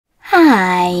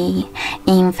Hi!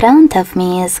 In front of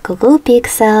me is Google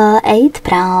Pixel 8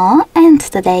 Pro, and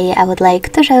today I would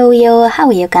like to show you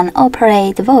how you can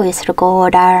operate voice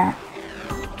recorder.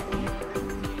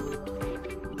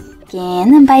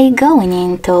 Begin by going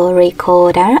into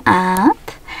Recorder app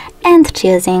and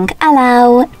choosing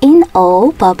Allow in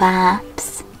all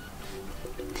pop-ups.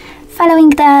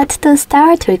 Following that, to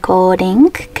start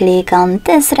recording, click on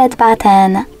this red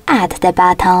button at the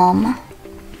bottom.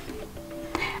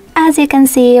 As you can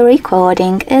see,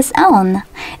 recording is on.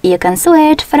 You can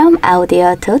switch from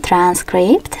audio to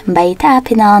transcript by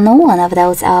tapping on one of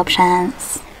those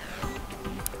options.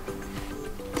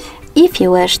 If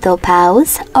you wish to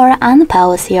pause or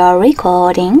unpause your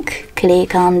recording,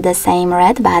 click on the same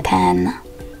red button.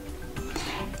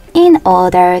 In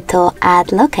order to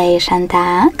add location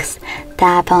tags,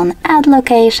 tap on Add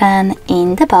Location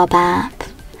in the pop-up.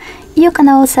 You can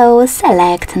also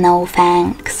select No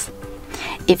Thanks.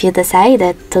 If you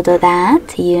decided to do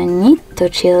that, you need to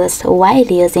choose while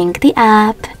using the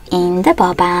app in the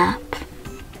pop-up.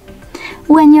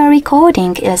 When your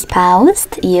recording is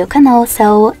paused, you can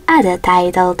also add a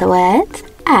title to it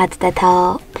at the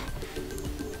top.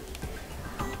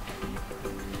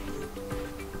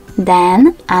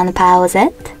 Then unpause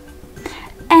it,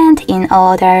 and in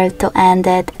order to end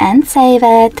it and save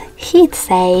it, hit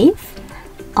Save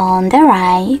on the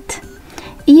right.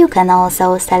 You can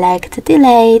also select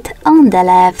Delete on the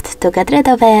left to get rid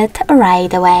of it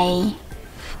right away.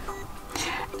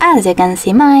 As you can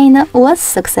see, mine was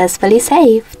successfully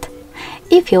saved.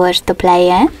 If you wish to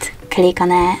play it, click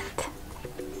on it.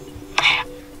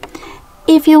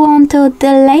 If you want to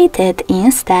delete it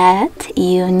instead,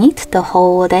 you need to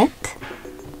hold it.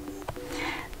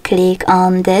 Click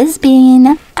on this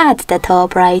bin at the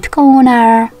top right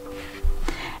corner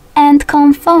and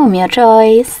confirm your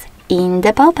choice in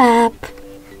the pop-up.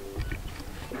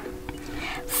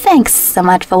 Thanks so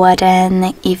much for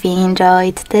watching. If you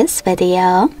enjoyed this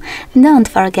video, don't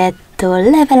forget to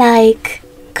leave a like,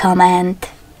 comment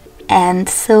and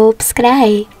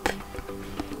subscribe.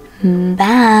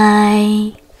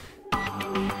 Bye!